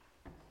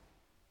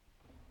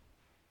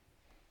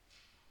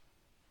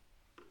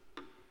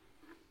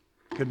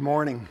Good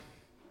morning.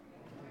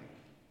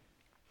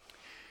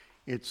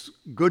 It's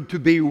good to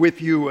be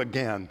with you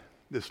again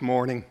this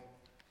morning.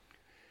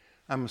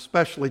 I'm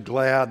especially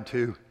glad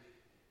to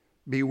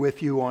be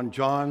with you on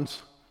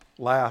John's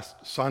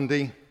last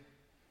Sunday.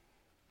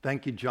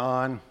 Thank you,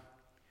 John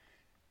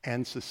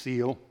and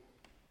Cecile,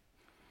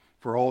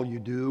 for all you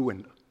do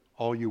and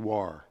all you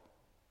are.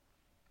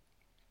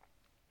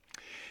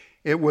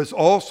 It was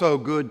also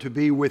good to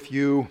be with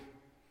you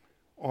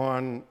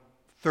on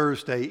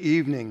Thursday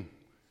evening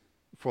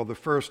for the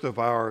first of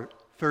our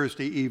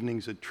Thursday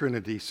Evenings at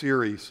Trinity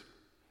series.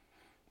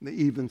 The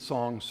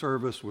evensong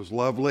service was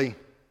lovely,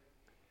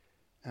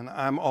 and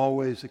I'm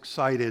always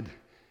excited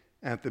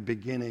at the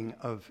beginning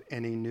of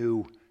any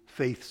new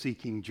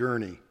faith-seeking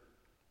journey.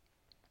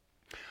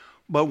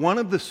 But one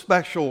of the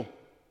special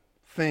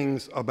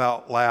things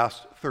about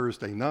last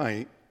Thursday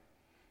night,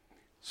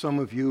 some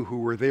of you who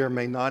were there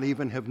may not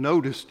even have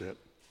noticed it,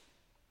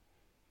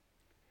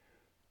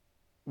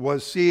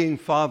 was seeing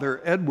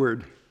Father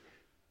Edward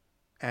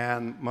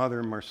and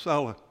Mother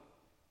Marcella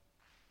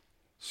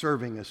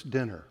serving us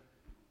dinner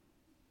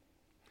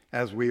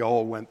as we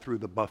all went through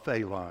the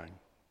buffet line.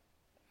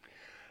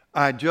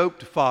 I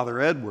joked to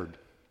Father Edward,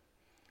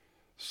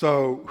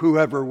 so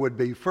whoever would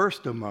be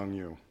first among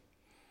you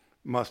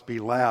must be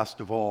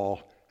last of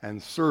all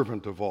and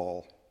servant of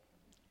all.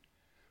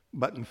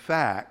 But in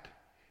fact,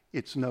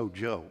 it's no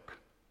joke.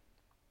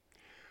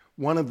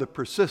 One of the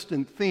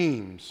persistent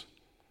themes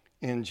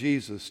in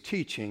Jesus'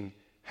 teaching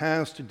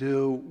has to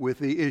do with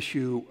the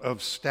issue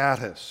of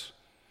status,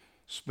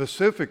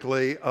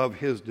 specifically of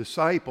his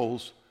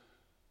disciples,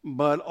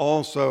 but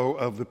also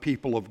of the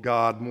people of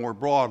God more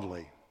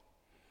broadly.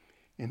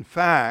 In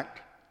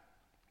fact,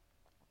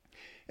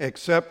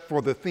 except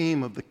for the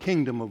theme of the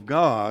kingdom of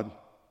God,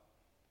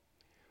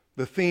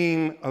 the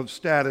theme of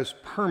status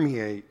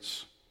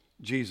permeates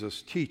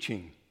Jesus'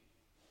 teaching.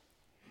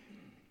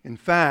 In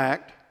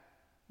fact,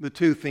 the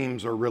two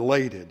themes are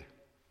related.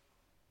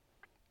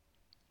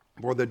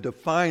 For the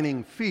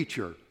defining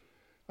feature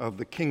of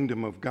the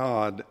kingdom of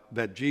God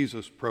that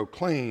Jesus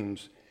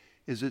proclaims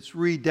is its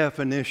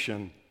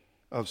redefinition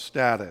of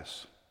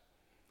status.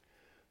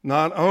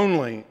 Not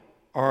only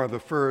are the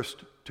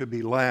first to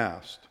be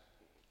last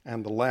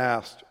and the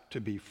last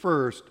to be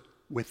first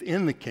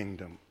within the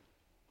kingdom,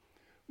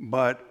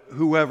 but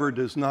whoever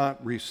does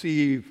not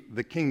receive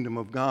the kingdom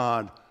of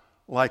God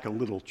like a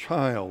little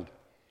child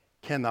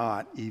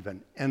cannot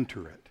even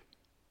enter it.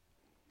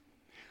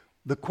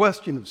 The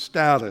question of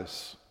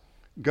status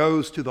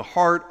goes to the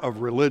heart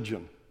of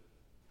religion.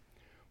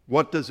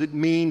 What does it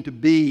mean to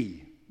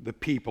be the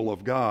people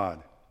of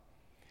God?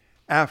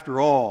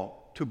 After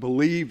all, to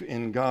believe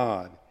in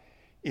God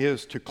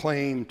is to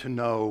claim to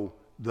know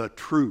the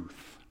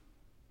truth.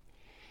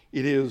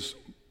 It is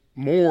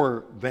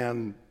more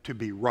than to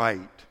be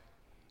right.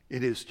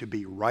 It is to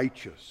be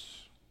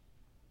righteous.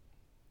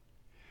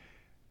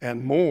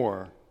 And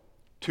more,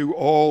 to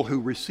all who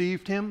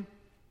received him,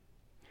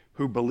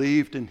 who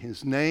believed in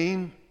his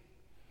name,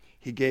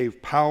 he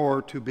gave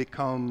power to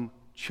become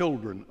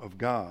children of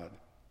God.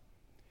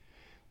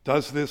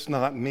 Does this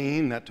not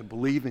mean that to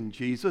believe in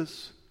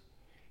Jesus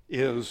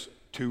is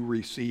to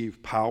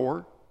receive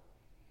power?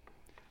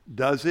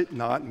 Does it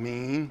not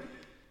mean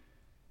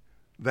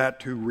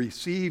that to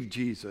receive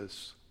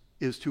Jesus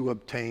is to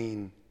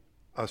obtain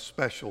a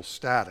special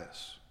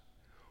status?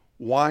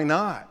 Why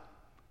not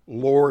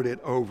lord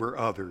it over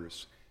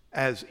others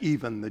as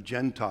even the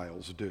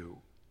Gentiles do?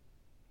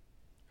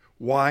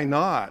 Why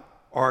not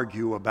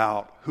argue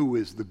about who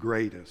is the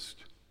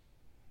greatest?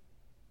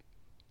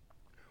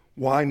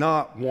 Why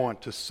not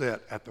want to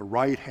sit at the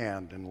right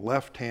hand and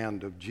left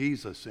hand of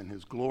Jesus in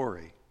his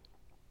glory?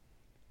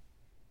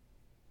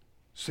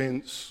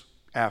 Since,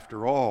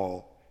 after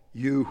all,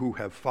 you who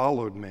have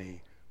followed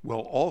me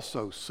will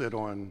also sit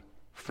on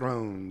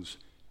thrones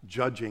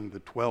judging the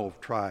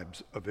 12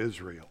 tribes of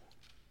Israel.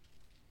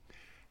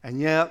 And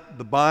yet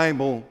the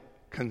Bible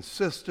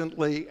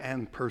consistently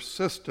and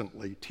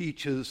persistently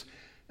teaches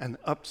an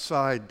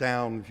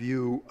upside-down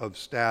view of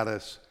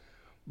status,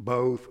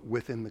 both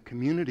within the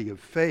community of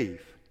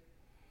faith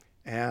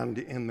and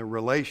in the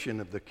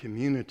relation of the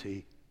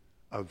community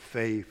of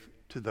faith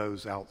to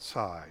those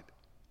outside.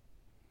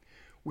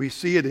 We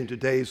see it in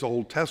today's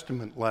Old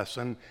Testament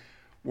lesson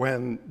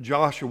when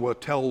Joshua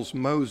tells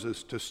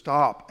Moses to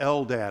stop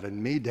Eldad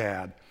and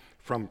Medad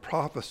from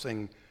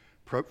prophesying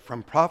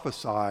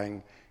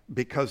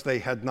because they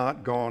had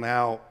not gone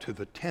out to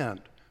the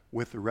tent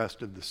with the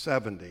rest of the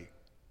 70.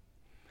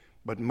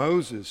 But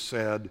Moses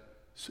said,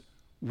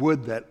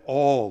 "Would that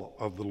all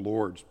of the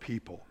Lord's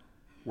people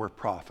were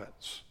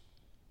prophets."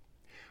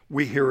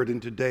 We hear it in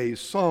today's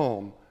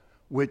psalm,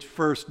 which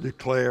first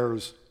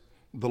declares,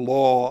 "The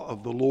law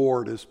of the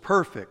Lord is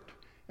perfect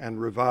and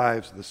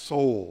revives the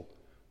soul,"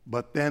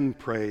 but then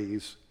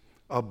prays,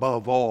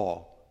 "Above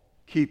all,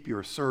 keep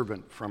your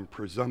servant from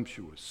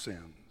presumptuous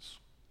sins."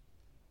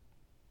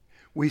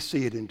 We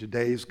see it in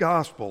today's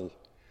gospel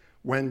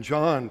when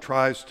John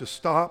tries to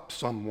stop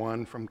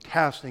someone from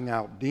casting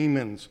out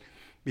demons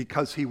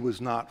because he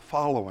was not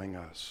following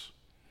us.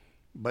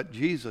 But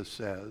Jesus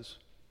says,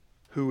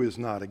 who is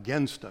not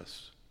against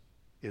us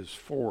is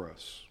for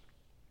us.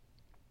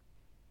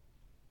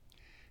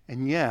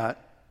 And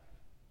yet,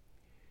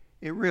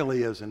 it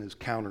really isn't as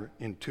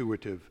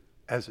counterintuitive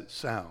as it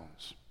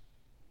sounds.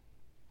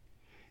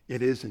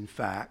 It is, in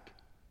fact,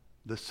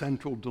 the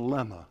central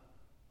dilemma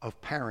of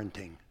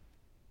parenting.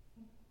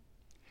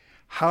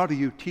 How do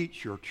you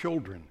teach your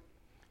children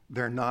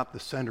they're not the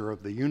center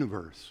of the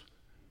universe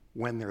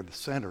when they're the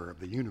center of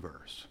the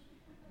universe?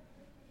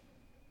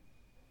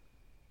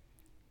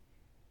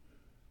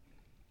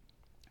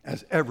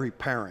 As every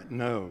parent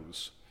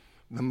knows,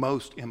 the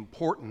most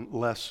important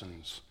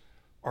lessons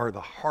are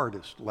the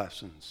hardest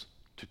lessons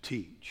to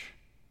teach.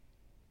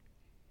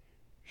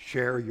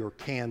 Share your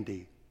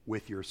candy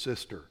with your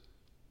sister.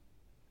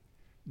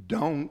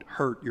 Don't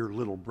hurt your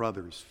little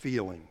brother's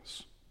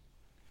feelings.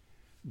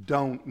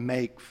 Don't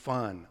make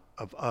fun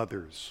of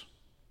others.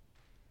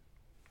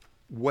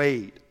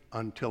 Wait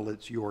until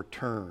it's your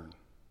turn.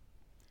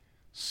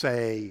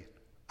 Say,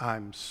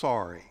 I'm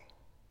sorry.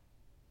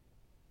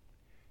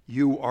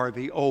 You are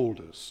the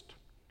oldest.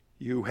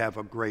 You have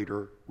a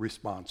greater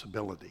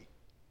responsibility.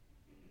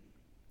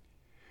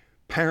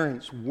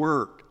 Parents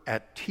work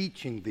at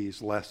teaching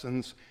these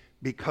lessons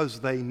because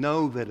they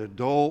know that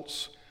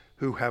adults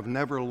who have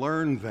never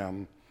learned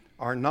them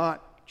are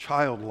not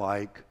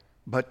childlike,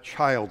 but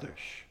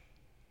childish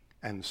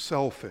and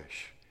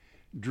selfish,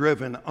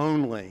 driven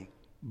only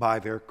by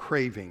their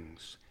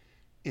cravings,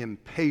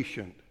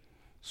 impatient,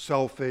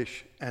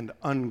 selfish, and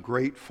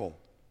ungrateful.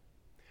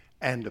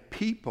 And a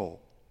people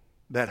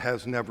that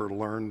has never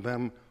learned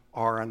them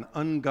are an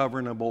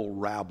ungovernable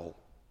rabble,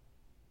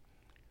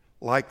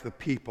 like the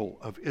people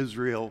of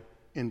Israel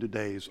in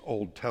today's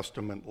Old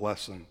Testament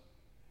lesson,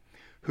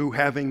 who,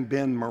 having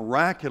been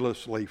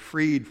miraculously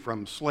freed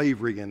from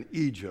slavery in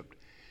Egypt,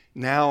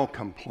 now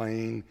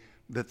complain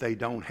that they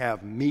don't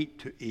have meat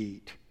to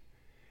eat,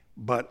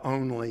 but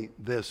only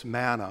this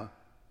manna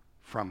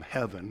from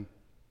heaven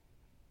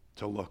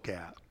to look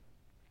at.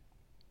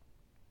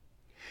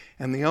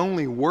 And the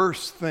only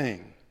worst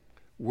thing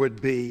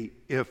would be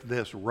if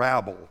this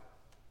rabble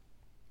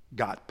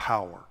got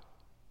power.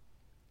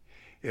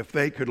 If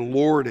they could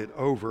lord it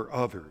over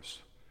others,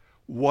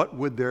 what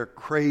would their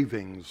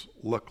cravings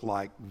look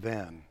like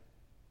then?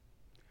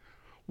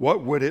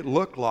 What would it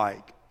look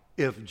like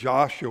if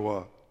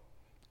Joshua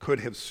could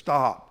have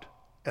stopped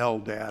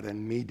Eldad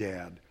and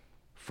Medad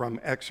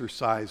from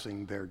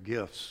exercising their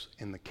gifts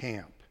in the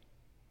camp?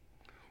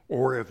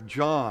 Or if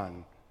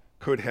John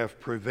could have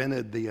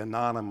prevented the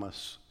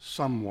anonymous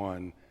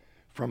someone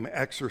from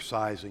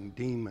exorcising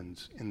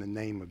demons in the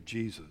name of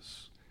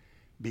Jesus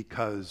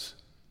because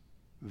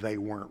they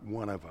weren't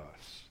one of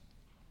us?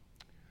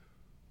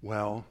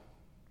 Well,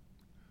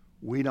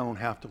 we don't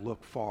have to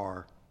look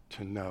far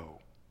to know.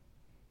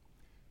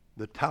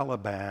 The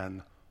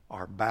Taliban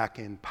are back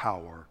in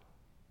power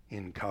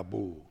in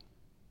Kabul.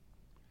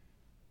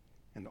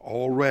 And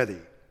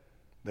already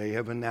they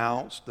have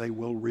announced they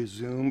will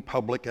resume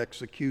public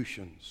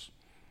executions.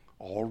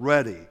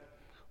 Already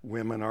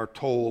women are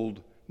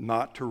told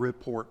not to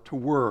report to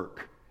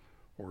work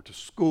or to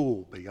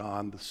school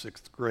beyond the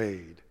 6th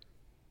grade.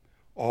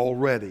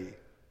 Already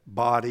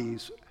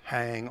bodies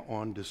hang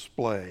on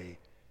display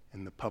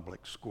in the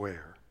public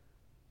square.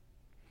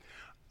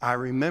 I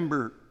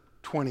remember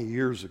 20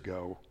 years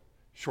ago,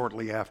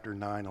 shortly after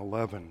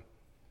 9/11,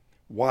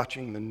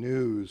 watching the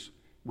news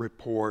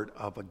report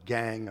of a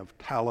gang of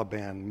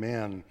Taliban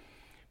men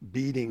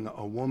beating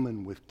a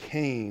woman with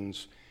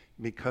canes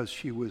because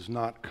she was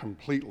not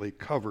completely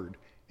covered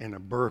in a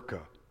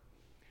burqa.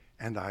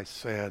 And I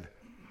said,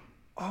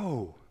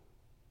 oh,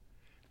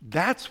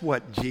 that's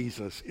what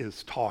Jesus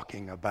is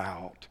talking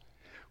about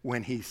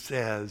when he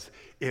says,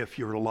 if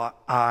your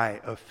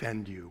eye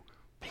offend you,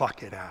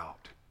 pluck it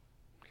out.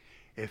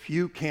 If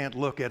you can't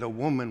look at a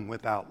woman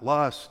without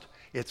lust,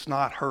 it's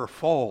not her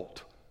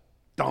fault.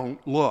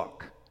 Don't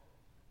look.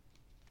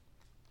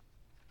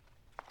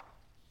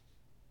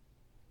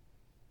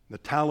 The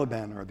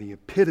Taliban are the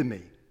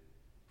epitome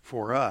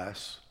for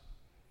us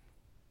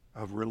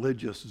of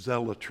religious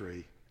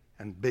zealotry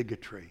and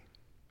bigotry.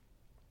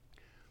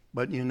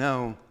 But you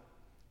know,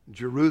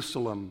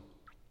 Jerusalem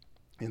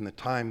in the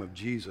time of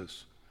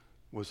Jesus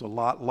was a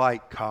lot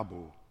like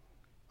Kabul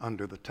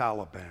under the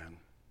Taliban.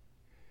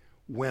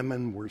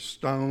 Women were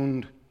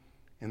stoned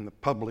in the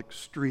public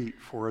street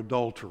for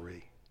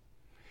adultery.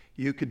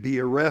 You could be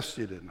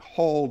arrested and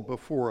hauled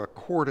before a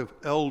court of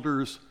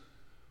elders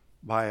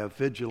by a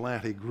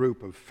vigilante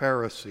group of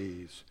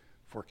Pharisees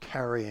for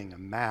carrying a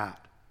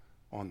mat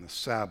on the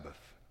Sabbath.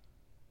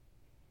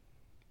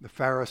 The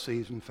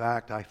Pharisees, in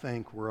fact, I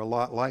think, were a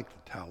lot like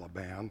the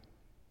Taliban,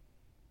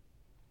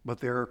 but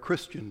they're a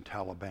Christian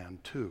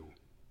Taliban too.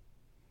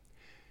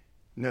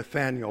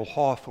 Nathaniel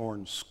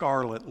Hawthorne's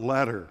Scarlet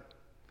Letter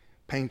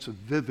paints a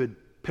vivid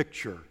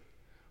picture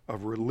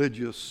of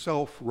religious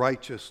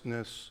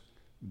self-righteousness,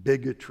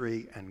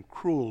 bigotry, and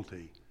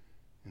cruelty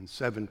in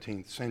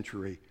 17th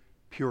century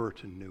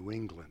Puritan New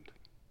England.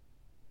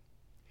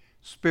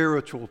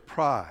 Spiritual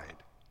pride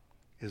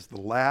is the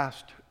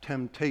last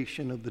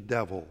temptation of the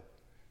devil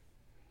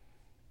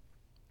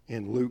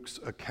in Luke's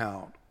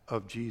account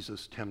of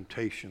Jesus'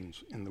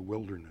 temptations in the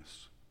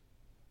wilderness.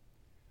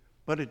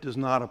 But it does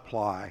not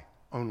apply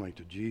only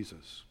to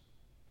Jesus.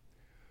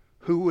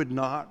 Who would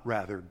not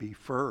rather be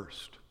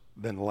first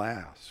than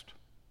last?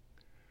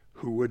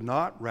 Who would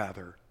not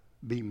rather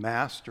be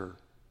master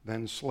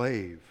than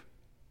slave?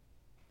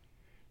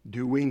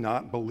 Do we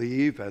not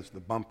believe, as the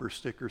bumper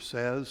sticker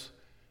says,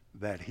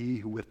 that he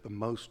who with the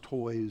most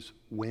toys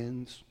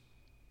wins?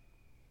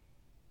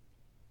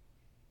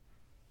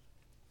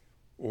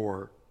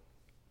 Or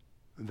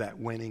that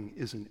winning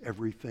isn't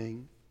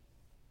everything,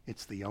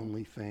 it's the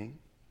only thing?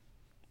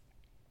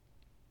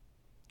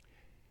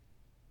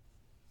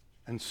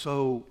 And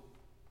so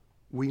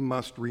we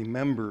must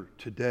remember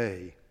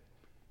today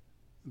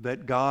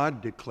that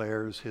God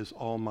declares his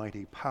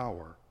almighty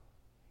power,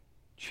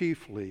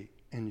 chiefly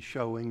in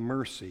showing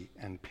mercy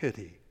and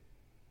pity,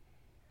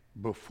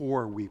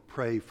 before we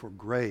pray for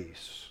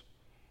grace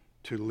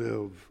to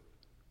live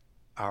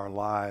our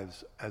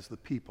lives as the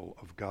people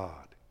of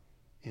God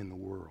in the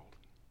world.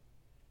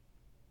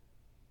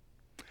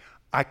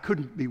 I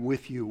couldn't be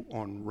with you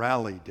on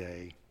Rally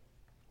Day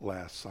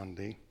last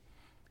Sunday,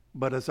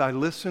 but as I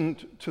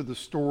listened to the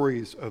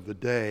stories of the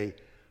day,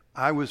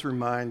 I was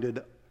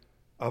reminded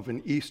of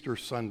an Easter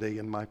Sunday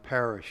in my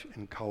parish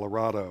in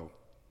Colorado.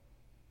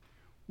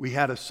 We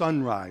had a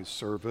sunrise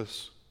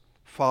service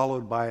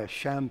followed by a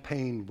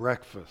champagne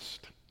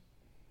breakfast.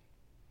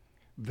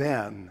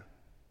 Then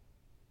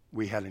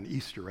we had an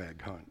Easter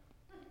egg hunt.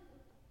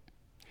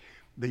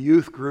 The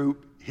youth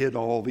group hid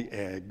all the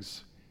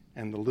eggs,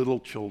 and the little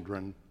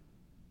children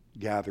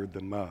gathered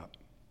them up.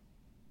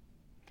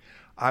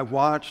 I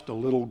watched a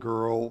little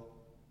girl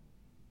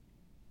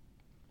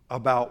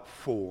about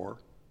 4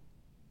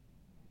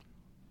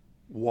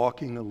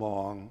 walking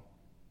along,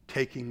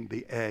 taking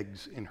the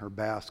eggs in her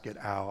basket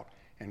out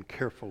and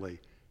carefully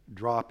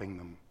dropping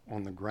them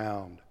on the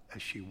ground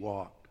as she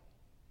walked.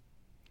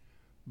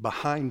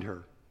 Behind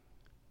her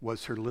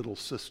was her little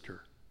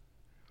sister,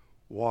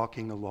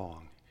 walking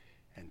along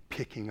and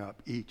picking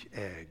up each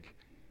egg,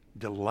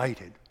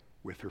 delighted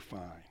with her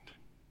find.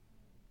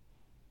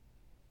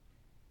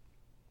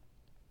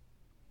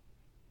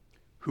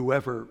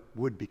 Whoever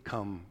would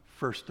become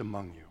first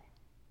among you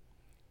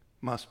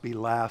must be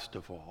last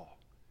of all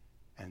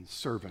and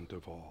servant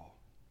of all.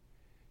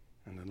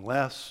 And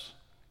unless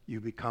you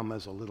become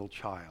as a little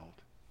child,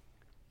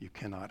 you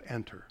cannot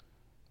enter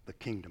the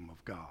kingdom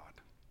of God.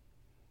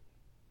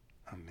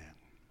 Amen.